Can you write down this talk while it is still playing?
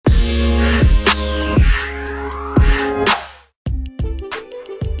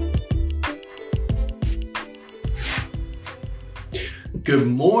Good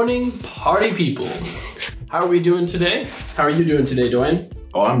morning, party people. How are we doing today? How are you doing today, Dwayne?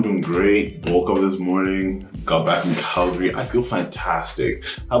 Oh, I'm doing great. Woke up this morning, got back from Calgary. I feel fantastic.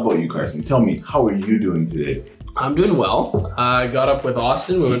 How about you, Carson? Tell me, how are you doing today? I'm doing well. I got up with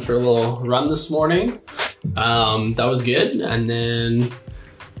Austin. We went for a little run this morning. That was good. And then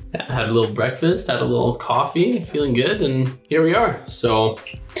had a little breakfast, had a little coffee, feeling good. And here we are. So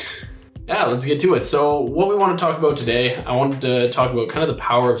yeah, let's get to it. So what we want to talk about today, I wanted to talk about kind of the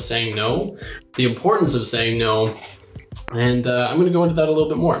power of saying no, the importance of saying no, and I'm going to go into that a little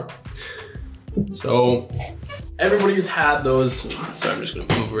bit more. So everybody's had those, sorry, I'm just going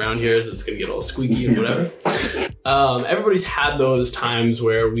to move around here as it's going to get all squeaky and whatever. Everybody's had those times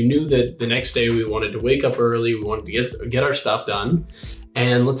where we knew that the next day we wanted to wake up early, we wanted to get our stuff done,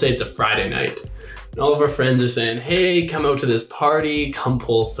 and let's say it's a Friday night. And all of our friends are saying, hey, come out to this party, come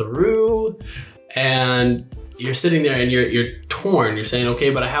pull through. And you're sitting there and you're torn. You're saying, okay,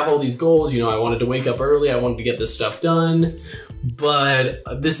 but I have all these goals. You know, I wanted to wake up early. I wanted to get this stuff done. But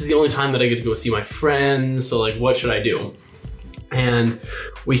this is the only time that I get to go see my friends. So like, what should I do? And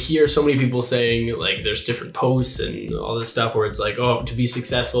we hear so many people saying, like, there's different posts and all this stuff where it's like, oh, to be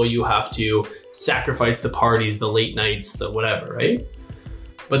successful, you have to sacrifice the parties, the late nights, the whatever, right?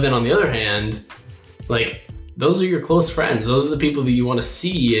 But then on the other hand, like, those are your close friends. Those are the people that you want to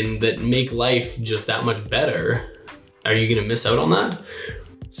see and that make life just that much better. Are you going to miss out on that?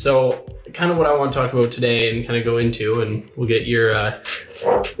 So kind of what I want to talk about today and kind of go into, and we'll get your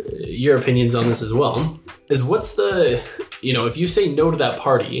opinions on this as well, is what's the, you know, if you say no to that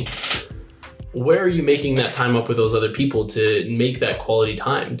party, where are you making that time up with those other people to make that quality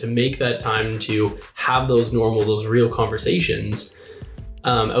time, to make that time to have those normal, those real conversations?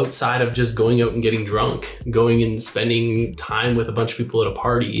 Outside of just going out and getting drunk, going and spending time with a bunch of people at a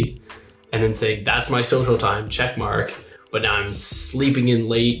party and then say, that's my social time, check mark, but now I'm sleeping in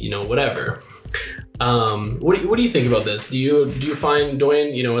late, you know, whatever. What do you think about this? Do you find,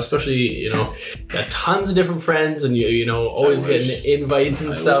 Dwayne, you know, especially, you know, got tons of different friends and you know, always getting invites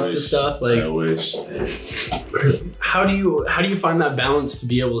and stuff to stuff, like, I wish. How do you find that balance to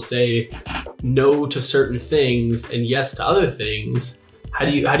be able to say no to certain things and yes to other things? How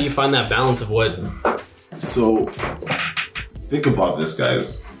do you find that balance of what? So think about this,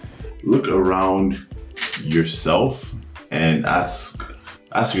 guys. Look around yourself and ask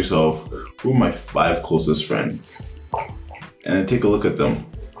yourself, who are my 5 closest friends? And then take a look at them.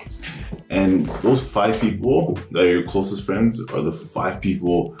 And those 5 people that are your closest friends are the 5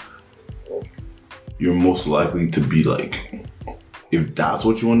 people you're most likely to be like. If that's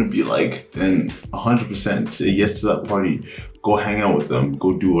what you want to be like, then 100% say yes to that party. Go hang out with them.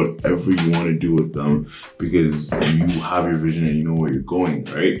 Go do whatever you want to do with them because you have your vision and you know where you're going,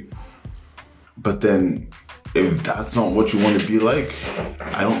 right? But then if that's not what you want to be like,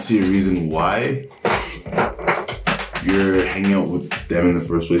 I don't see a reason why you're hanging out with them in the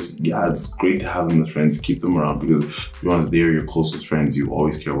first place. Yeah, it's great to have them as friends. Keep them around because, to be honest, they are your closest friends. You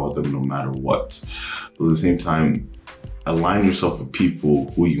always care about them no matter what. But at the same time, align yourself with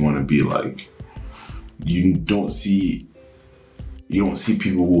people who you want to be like. You don't see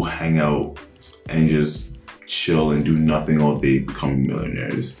people who hang out and just chill and do nothing all day becoming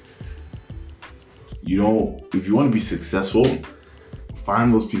millionaires. If you want to be successful,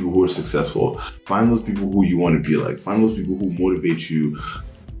 find those people who are successful. Find those people who you want to be like. Find those people who motivate you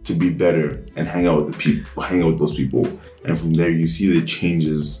to be better and hang out with those people. And from there, you see the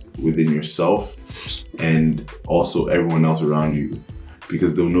changes within yourself and also everyone else around you,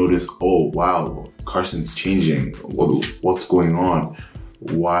 because they'll notice, oh, wow, Carson's changing. What's going on?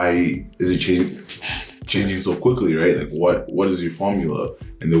 Why is it changing so quickly, right? Like, what is your formula?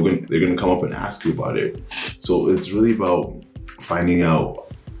 And they're gonna come up and ask you about it. So it's really about finding out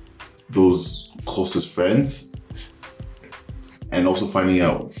those closest friends and also finding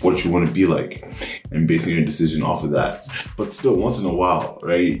out what you want to be like and basing your decision off of that. But still, once in a while,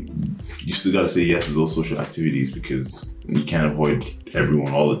 right, you still got to say yes to those social activities because you can't avoid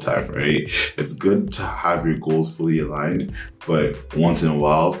everyone all the time, right? It's good to have your goals fully aligned, but once in a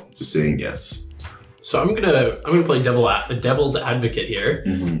while, just saying yes. So I'm gonna play devil's advocate here,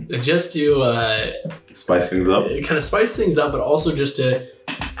 just to spice things up. Kind of spice things up, but also just to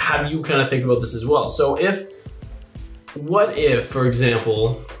have you kind of think about this as well. So what if, for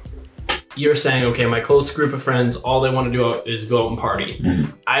example, you're saying, okay, my close group of friends, all they want to do is go out and party.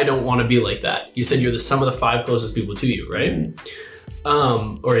 I don't want to be like that. You said you're the sum of the 5 closest people to you, right?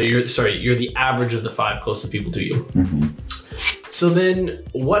 Or you're the average of the 5 closest people to you. So then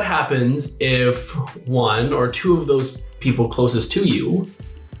what happens if 1 or 2 of those people closest to you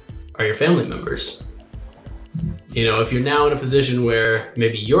are your family members? you know, if you're now in a position where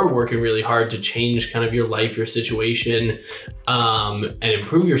maybe you're working really hard to change kind of your life, your situation, and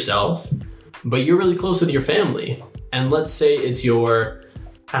improve yourself, but you're really close with your family. And let's say it's your,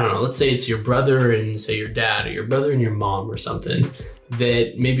 I don't know, let's say it's your brother and say your dad, or your brother and your mom or something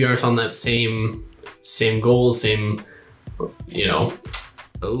that maybe aren't on that same goals, same, you know,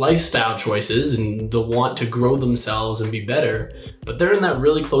 lifestyle choices and the want to grow themselves and be better, but they're in that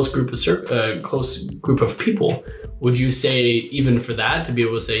really close group of people. Would you say, even for that, to be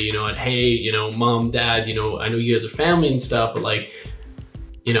able to say, you know what, hey, you know, mom, dad, you know, I know you guys are family and stuff, but like,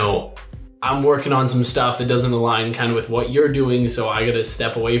 you know, I'm working on some stuff that doesn't align kind of with what you're doing, so I gotta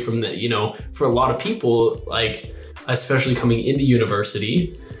step away from that. You know, for a lot of people, like, especially coming into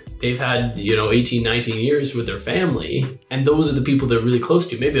university, they've had, you know, 18, 19 years with their family, and those are the people they're really close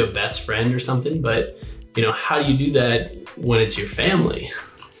to, maybe a best friend or something, but, you know, how do you do that when it's your family?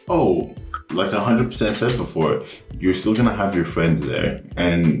 Oh, like 100% said before, you're still gonna have your friends there,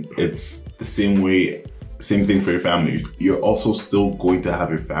 and it's the same thing for your family. You're also still going to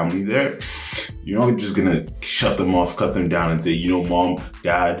have your family there. You're not just gonna shut them off, cut them down and say, you know, mom,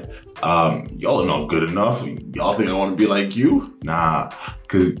 dad, y'all are not good enough. Y'all think I want to be like you? Nah,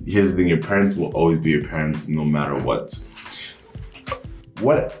 because here's the thing, your parents will always be your parents no matter what.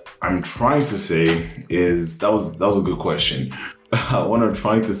 What I'm trying to say is, that was a good question. What I'm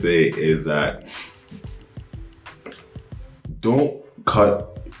trying to say is that don't cut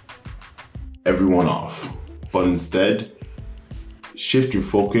everyone off, but instead shift your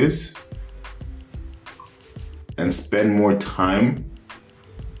focus and spend more time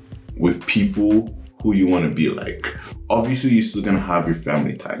with people who you want to be like. Obviously, you're still gonna have your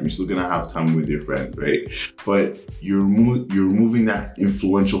family time. You're still gonna have time with your friends, right? But you're removing that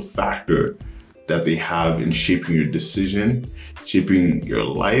influential factor that they have in shaping your decision, shaping your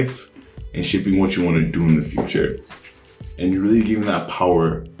life, and shaping what you want to do in the future. And you're really giving that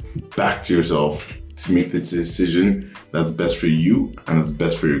power back to yourself to make the decision that's best for you, and that's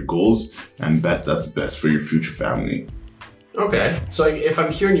best for your goals, and that's best for your future family. Okay, so if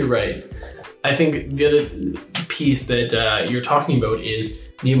I'm hearing you right, I think the other piece that you're talking about is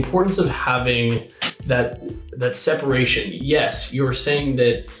the importance of having that separation. Yes, you're saying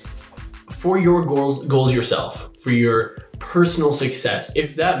that for your goals yourself, for your personal success,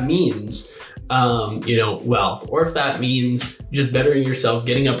 if that means you know, wealth, or if that means just bettering yourself,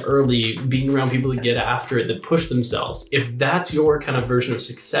 getting up early, being around people that get after it, that push themselves, if that's your kind of version of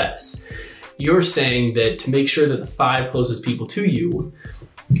success, you're saying that to make sure that the 5 closest people to you,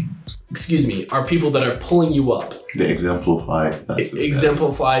 are people that are pulling you up. They exemplify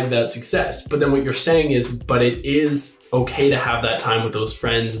that success. But then what you're saying is, but it is okay to have that time with those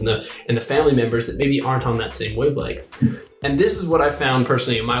friends and the family members that maybe aren't on that same wavelength. And this is what I found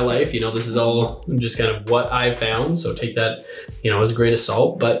personally in my life. You know, this is all just kind of what I found, so take that, you know, as a grain of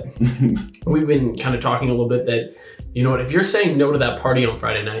salt. But we've been kind of talking a little bit that, you know what, if you're saying no to that party on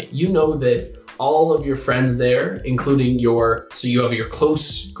Friday night, you know that all of your friends there, including so you have your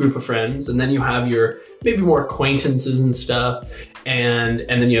close group of friends, and then you have your maybe more acquaintances and stuff, and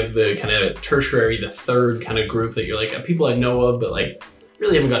then you have the kind of tertiary, the third kind of group that you're like, people I know of, but like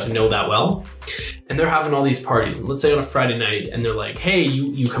really haven't got to know that well. And they're having all these parties, and let's say on a Friday night, and they're like, hey,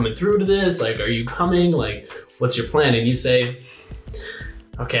 you coming through to this? Like, are you coming? Like, what's your plan? And you say,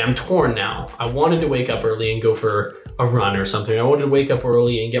 okay, I'm torn now. I wanted to wake up early and go for a run or something. I wanted to wake up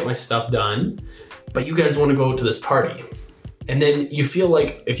early and get my stuff done, but you guys want to go to this party. And then you feel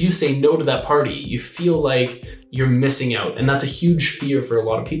like if you say no to that party, you feel like you're missing out. And that's a huge fear for a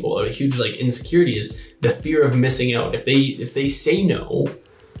lot of people. A huge like insecurity is the fear of missing out. If they say no,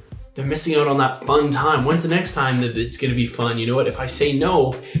 they're missing out on that fun time. When's the next time that it's going to be fun? You know what? If I say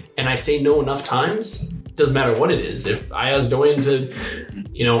no, and I say no enough times, doesn't matter what it is. If I ask Dwayne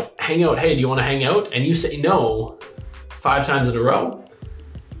to, you know, hang out, hey, do you want to hang out? And you say no 5 times in a row,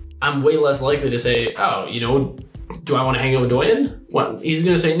 I'm way less likely to say, oh, you know, do I want to hang out with Dwayne? Well, he's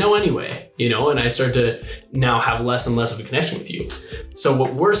going to say no anyway, you know, and I start to now have less and less of a connection with you. So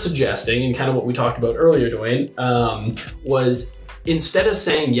what we're suggesting, and kind of what we talked about earlier, Dwayne, was instead of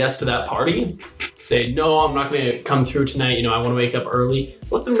saying yes to that party, say, no, I'm not going to come through tonight. You know, I want to wake up early.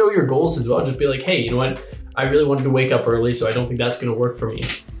 Let them know your goals as well. Just be like, hey, you know what? I really wanted to wake up early, so I don't think that's going to work for me.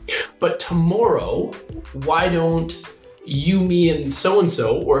 But tomorrow, why don't you, me, and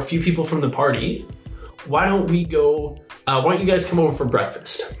so-and-so, or a few people from the party, why don't we go, why don't you guys come over for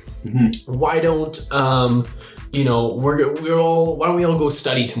breakfast? Mm-hmm. Why don't, you know, why don't we all go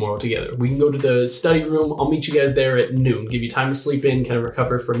study tomorrow together? We can go to the study room. I'll meet you guys there at noon, give you time to sleep in, kind of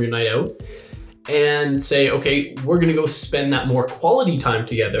recover from your night out, and say, okay, we're going to go spend that more quality time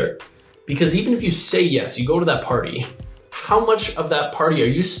together Because even if you say yes, you go to that party, how much of that party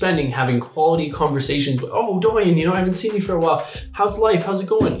are you spending having quality conversations with, oh, Dorian, I haven't seen you for a while. How's life? How's it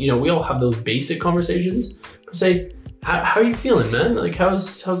going? We all have those basic conversations. But say, how are you feeling, man? Like,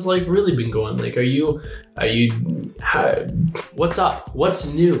 how's life really been going? Like, what's up? What's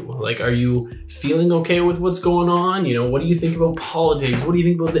new? Like, are you feeling okay with what's going on? What do you think about politics? What do you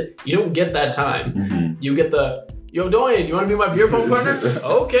think about that? You don't get that time. Mm-hmm. You get the, yo, Dorian, you want to be my beer pong partner?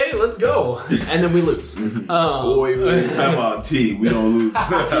 Okay, let's go. And then we lose. Wait, time out. T, we don't lose.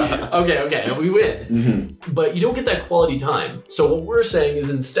 Okay, we win. Mm-hmm. But you don't get that quality time. So what we're saying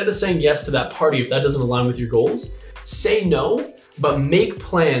is, instead of saying yes to that party, if that doesn't align with your goals, say no, but make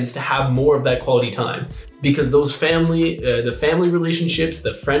plans to have more of that quality time. Because those the family relationships,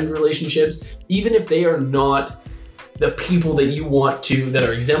 the friend relationships, even if they are not the people that you want to, that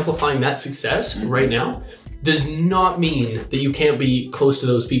are exemplifying that success right now, does not mean that you can't be close to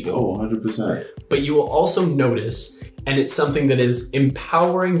those people. Oh, 100%. But you will also notice, and it's something that is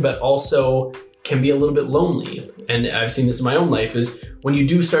empowering, but also can be a little bit lonely. And I've seen this in my own life, is when you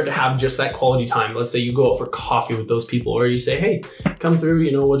do start to have just that quality time. Let's say you go out for coffee with those people, or you say, hey, come through,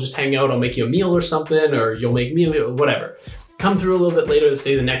 we'll just hang out. I'll make you a meal or something, or you'll make me a meal, whatever. Come through a little bit later,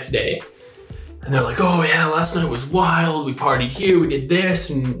 say the next day. And they're like, oh yeah, last night was wild. We partied here, we did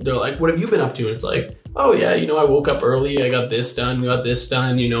this. And they're like, what have you been up to? And it's like, oh yeah, I woke up early, I got this done, did this,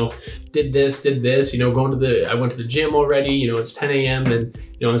 I went to the gym already, it's 10 a.m. and,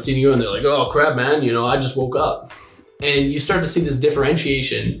 I'm seeing you, and they're like, oh crap, man, I just woke up. And you start to see this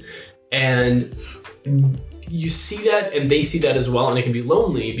differentiation, and you see that, and they see that as well, and it can be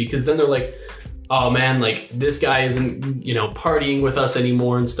lonely, because then they're like, oh man, like this guy isn't, partying with us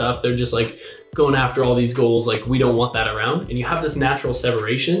anymore and stuff. They're just like going after all these goals, like we don't want that around. And you have this natural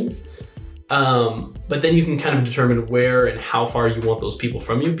separation. But then you can kind of determine where and how far you want those people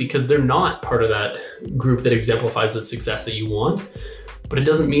from you, because they're not part of that group that exemplifies the success that you want. But it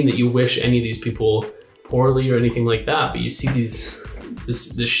doesn't mean that you wish any of these people poorly or anything like that. But you see this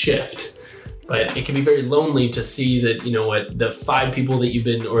shift. But it can be very lonely to see that, the 5 people that you've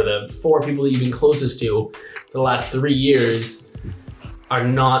been, or the 4 people that you've been closest to for the last 3 years are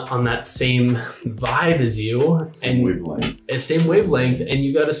not on that same vibe as you. Same wavelength. And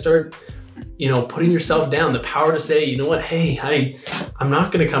you got to start, putting yourself down, the power to say, you know what, hey, I'm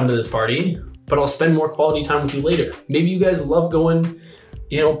not going to come to this party, but I'll spend more quality time with you later. Maybe you guys love going,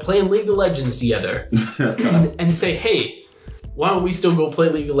 playing League of Legends together and say, hey, why don't we still go play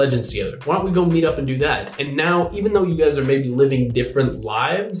League of Legends together? Why don't we go meet up and do that? And now, even though you guys are maybe living different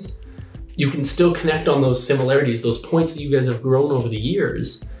lives, you can still connect on those similarities, those points that you guys have grown over the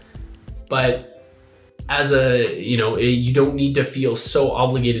years. But as you don't need to feel so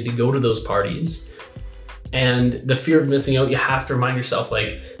obligated to go to those parties. And the fear of missing out, you have to remind yourself,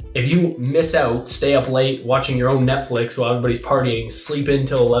 like, if you miss out, stay up late watching your own Netflix while everybody's partying, sleep in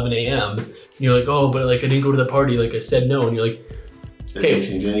till 11 a.m. And you're like, oh, but like I didn't go to the party, like I said no. And you're like, okay, didn't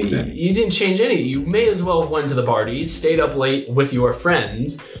change anything. You didn't change anything. You may as well have went to the party, stayed up late with your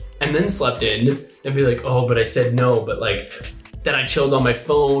friends, and then slept in and be like, oh, but I said no. But like, then I chilled on my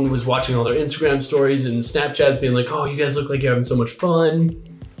phone, was watching all their Instagram stories and Snapchats being like, oh, you guys look like you're having so much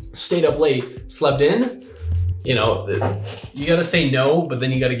fun. Stayed up late, slept in. You got to say no, but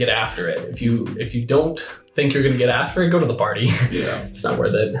then you got to get after it. If you don't think you're going to get after it, go to the party. Yeah. It's not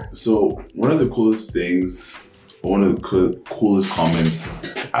worth it. So one of the coolest things, one of the coolest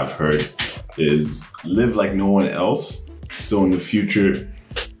comments I've heard is live like no one else. So in the future,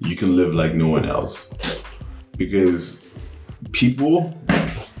 you can live like no one else. Because people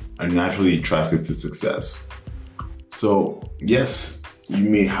are naturally attracted to success. So yes, you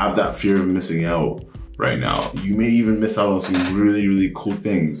may have that fear of missing out right now. You may even miss out on some really, really cool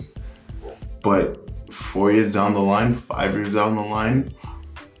things. But 4 years down the line, 5 years down the line,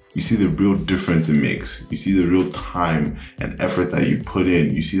 you see the real difference it makes. You see the real time and effort that you put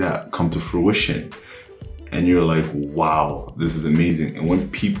in. You see that come to fruition. And you're like, wow, this is amazing. And when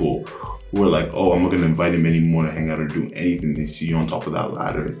people who are like, oh, I'm not gonna invite him anymore to hang out or do anything, they see you on top of that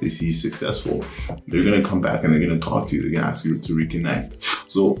ladder, they see you successful, they're gonna come back and they're gonna talk to you, they're gonna ask you to reconnect.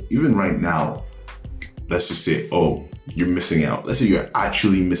 So even right now, let's just say, oh, you're missing out. Let's say you're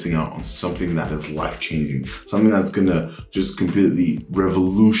actually missing out on something that is life-changing, something that's gonna just completely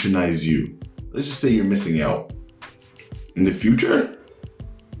revolutionize you. Let's just say you're missing out. In the future,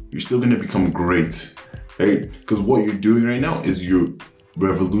 you're still gonna become great, right? Because what you're doing right now is you're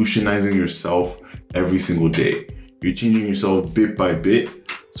revolutionizing yourself every single day. You're changing yourself bit by bit.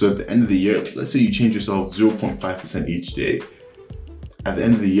 So at the end of the year, let's say you change yourself 0.5% each day. At the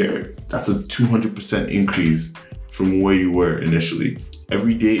end of the year, that's a 200% increase from where you were initially.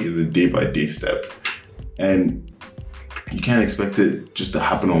 Every day is a day-by-day step. And you can't expect it just to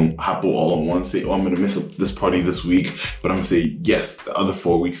happen all at once. Say, oh, I'm going to miss this party this week, but I'm going to say yes the other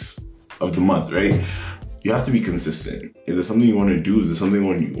 4 weeks of the month, right? You have to be consistent. If there's something you want to do, is there something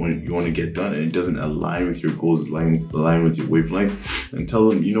you want to get done and it doesn't align with your goals, align with your wavelength, and tell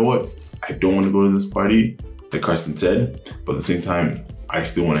them, you know what? I don't want to go to this party, like Carson said, but at the same time, I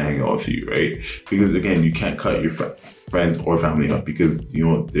still want to hang out with you, right? Because again, you can't cut your friends or family off because, you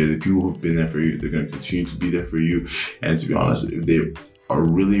know, they're the people who've been there for you. They're going to continue to be there for you. And to be honest, if they are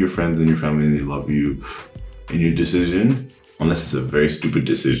really your friends and your family and they love you in your decision, unless it's a very stupid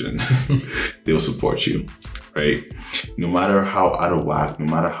decision, they'll support you, right? No matter how out of whack, no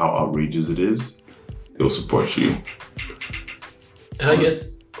matter how outrageous it is, they'll support you. And I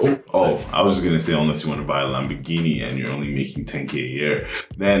guess... Oh, I was just going to say, unless you want to buy a Lamborghini and you're only making $10K a year,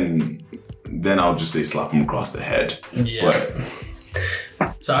 then I'll just say slap them across the head. Yeah.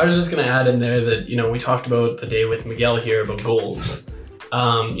 But so I was just going to add in there that, you know, we talked about the day with Miguel here about goals.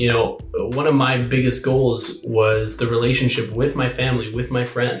 You know, one of my biggest goals was the relationship with my family, with my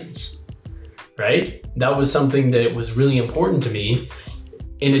friends, right? That was something that was really important to me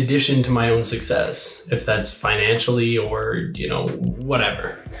in addition to my own success, if that's financially or, you know,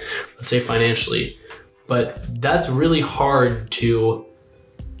 whatever. Let's say financially. But that's really hard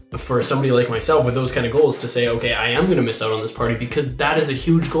for somebody like myself with those kind of goals to say, okay, I am going to miss out on this party because that is a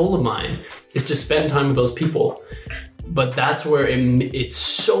huge goal of mine, is to spend time with those people. But that's where it's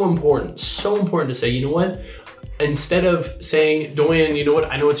so important to say, you know what? Instead of saying, Doyen, you know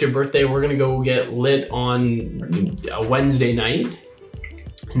what? I know it's your birthday. We're going to go get lit on a Wednesday night.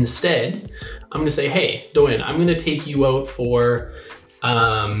 Instead, I'm going to say, hey, Doyen, I'm going to take you out for,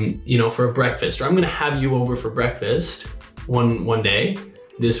 you know, for a breakfast, or I'm going to have you over for breakfast one day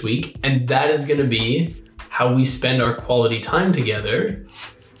this week. And that is going to be how we spend our quality time together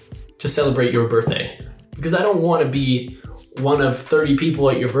to celebrate your birthday. Because I don't want to be one of 30 people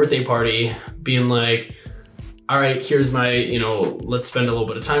at your birthday party being like, all right, here's my, you know, let's spend a little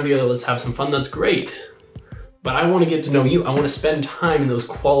bit of time together. Let's have some fun. That's great. But I want to get to know you. I want to spend time in those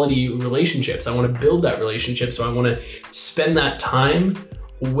quality relationships. I want to build that relationship. So I want to spend that time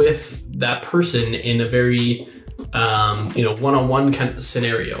with that person in a very, you know, one-on-one kind of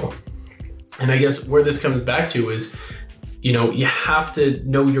scenario. And I guess where this comes back to is, you know, you have to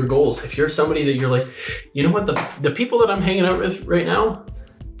know your goals. If you're somebody that you're like, you know what, the people that I'm hanging out with right now,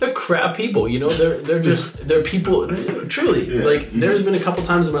 they're crap people, you know, they're people, truly. Yeah. Like, there's been a couple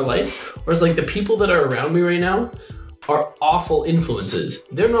times in my life where it's like the people that are around me right now are awful influences.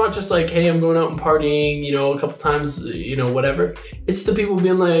 They're not just like, hey, I'm going out and partying, you know, a couple times, you know, whatever. It's the people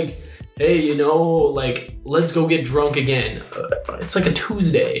being like, hey, you know, like, let's go get drunk again. It's like a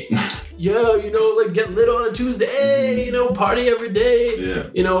Tuesday. Yeah, you know, like, get lit on a Tuesday. Hey, you know, party every day. Yeah.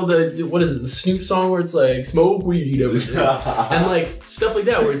 You know, what is it, the Snoop song where it's like, smoke weed every day. And like, stuff like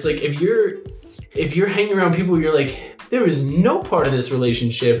that, where it's like, if you're hanging around people where you're like, there is no part of this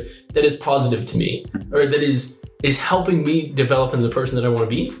relationship that is positive to me, or that is helping me develop into the person that I want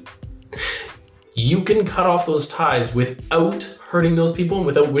to be, you can cut off those ties without hurting those people and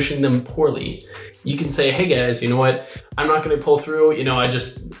without wishing them poorly. You can say, hey guys, you know what? I'm not going to pull through. You know,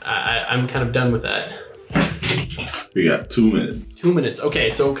 I'm kind of done with that. We got 2 minutes. 2 minutes. Okay,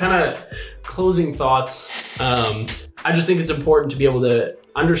 so kind of closing thoughts. I just think it's important to be able to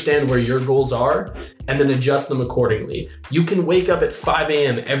understand where your goals are and then adjust them accordingly. You can wake up at 5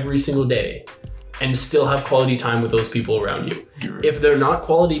 a.m. every single day and still have quality time with those people around you. Right. If they're not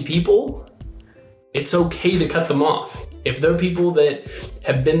quality people, it's okay to cut them off. If they're people that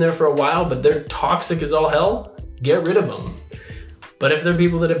have been there for a while, but they're toxic as all hell, get rid of them. But if they're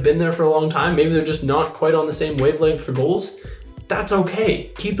people that have been there for a long time, maybe they're just not quite on the same wavelength for goals, that's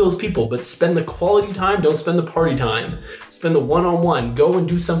okay. Keep those people, but spend the quality time. Don't spend the party time. Spend the one-on-one. Go and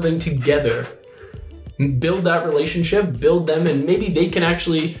do something together. Build that relationship, build them, and maybe they can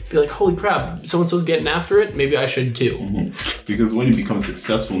actually be like, holy crap, so-and-so's getting after it. Maybe I should too. Mm-hmm. Because when you become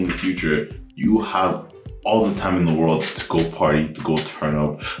successful in the future, you have all the time in the world to go party, to go turn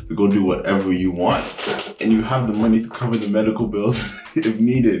up, to go do whatever you want. And you have the money to cover the medical bills if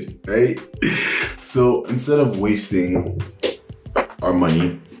needed, right? So instead of wasting our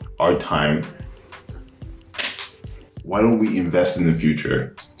money, our time, why don't we invest in the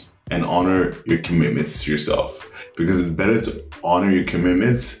future and honor your commitments to yourself? Because it's better to honor your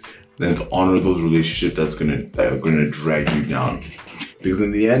commitments than to honor those relationships that are gonna drag you down. Because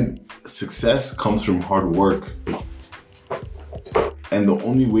in the end, success comes from hard work. And the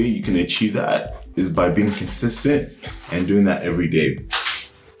only way you can achieve that is by being consistent and doing that every day.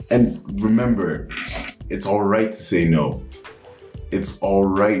 And remember, it's all right to say no. it's all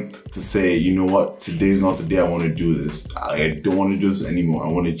right to say, you know what, today's not the day I want to do this. I don't want to do this anymore. I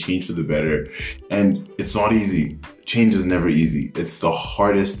want to change for the better. And it's not easy. Change is never easy. It's the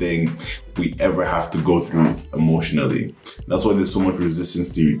hardest thing we ever have to go through emotionally. That's why there's so much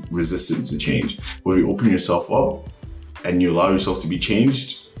resistance to change. When you open yourself up and you allow yourself to be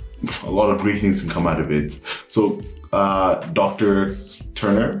changed, a lot of great things can come out of it. So, Dr.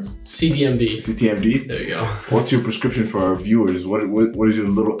 Turner, CTMD. There you go. What's your prescription for our viewers? What is your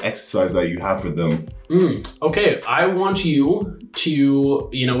little exercise that you have for them? Okay, I want you to,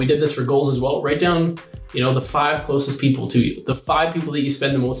 we did this for goals as well. Write down, the 5 closest people to you, the 5 people that you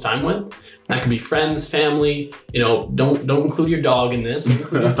spend the most time with. That could be friends, family. Don't include your dog in this. Don't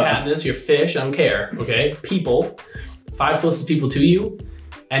include your cat in this. Your fish. I don't care. Okay, people. 5 closest people to you.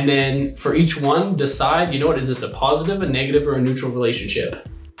 And then for each one, decide, is this a positive, a negative, or a neutral relationship?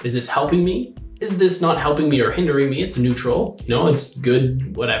 Is this helping me? Is this not helping me or hindering me? It's neutral, it's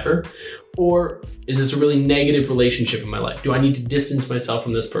good, whatever. Or is this a really negative relationship in my life? Do I need to distance myself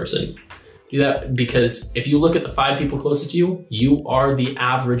from this person? Do that, because if you look at the 5 people closest to you, you are the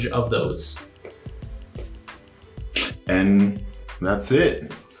average of those. And that's it.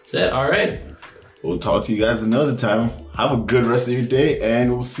 That's it, all right. We'll talk to you guys another time. Have a good rest of your day,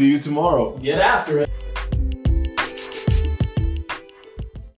 and we'll see you tomorrow. Get after it.